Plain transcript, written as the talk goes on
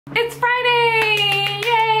It's Friday!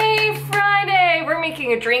 Yay, Friday! We're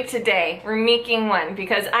making a drink today. We're making one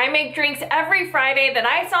because I make drinks every Friday that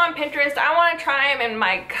I saw on Pinterest. I want to try them and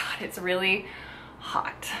my God, it's really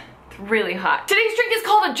hot. It's really hot. Today's drink is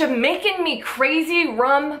called a Jamaican Me Crazy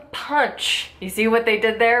Rum Punch. You see what they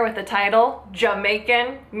did there with the title?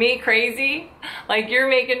 Jamaican Me Crazy? Like you're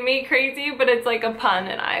making me crazy, but it's like a pun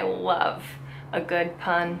and I love a good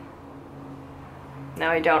pun. No,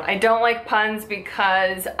 I don't. I don't like puns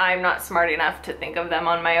because I'm not smart enough to think of them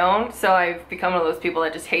on my own. So I've become one of those people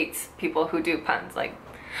that just hates people who do puns. Like,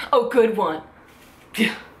 oh, good one.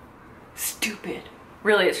 Stupid.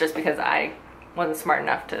 Really, it's just because I wasn't smart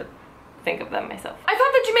enough to think of them myself. I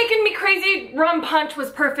thought the Jamaican Me Crazy Rum Punch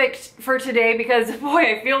was perfect for today because, boy,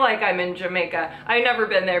 I feel like I'm in Jamaica. I've never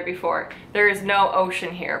been there before. There is no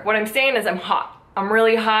ocean here. What I'm saying is I'm hot. I'm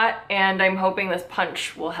really hot and I'm hoping this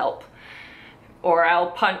punch will help. Or I'll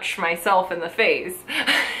punch myself in the face.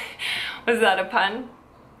 Was that a pun?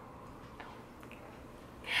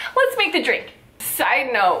 Let's make the drink.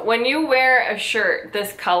 Side note, when you wear a shirt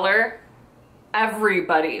this color,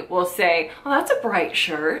 everybody will say, oh, that's a bright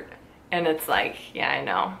shirt. And it's like, yeah,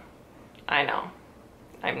 I know.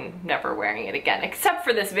 I'm never wearing it again, except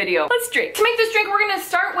for this video. Let's drink. To make this drink, we're gonna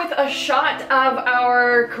start with a shot of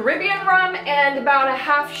our Caribbean rum and about a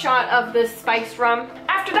half shot of this spiced rum.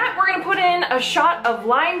 After that, we're gonna put in a shot of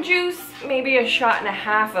lime juice, maybe a shot and a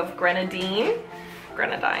half of grenadine,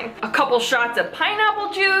 a couple shots of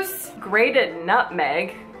pineapple juice, grated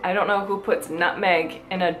nutmeg. I don't know who puts nutmeg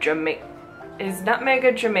in a Jamaican. Is nutmeg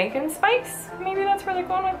a Jamaican spice? Maybe that's where they're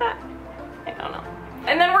going with that. I don't know.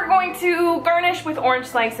 And then we're going to garnish with orange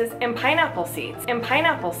slices and pineapple seeds.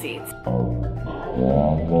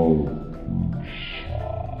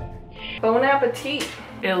 Bon appetit.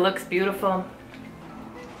 It looks beautiful.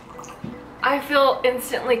 I feel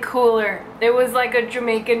instantly cooler. It was like a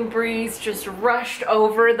Jamaican breeze just rushed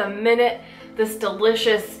over the minute this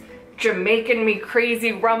delicious Jamaican Me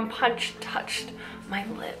Crazy Rum Punch touched my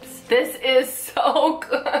lips. This is so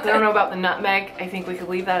good. I don't know about the nutmeg. I think we could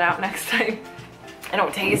leave that out next time. I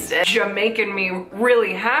don't taste it. Jamaican Me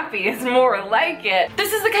really happy is more like it.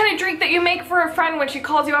 This is the kind of drink that you make for a friend when she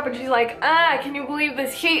calls you up and she's like, can you believe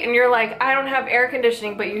this heat? And you're like, I don't have air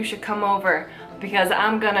conditioning, but you should come over because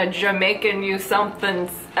I'm gonna Jamaican you something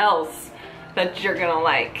else that you're gonna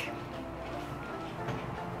like.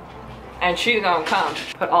 And she's gonna come.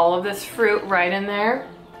 Put all of this fruit right in there.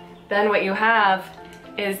 Then what you have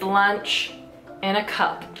is lunch in a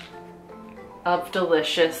cup of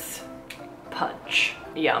delicious punch.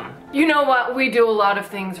 Yum. You know what? We do a lot of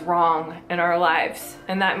things wrong in our lives,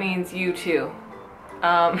 and that means you too.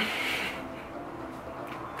 That's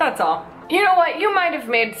all. You know what? You might have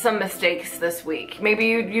made some mistakes this week. Maybe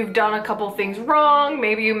you've done a couple things wrong.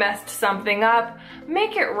 Maybe you messed something up.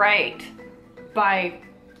 Make it right by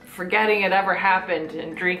forgetting it ever happened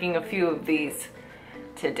and drinking a few of these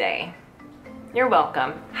today. You're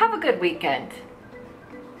welcome. Have a good weekend.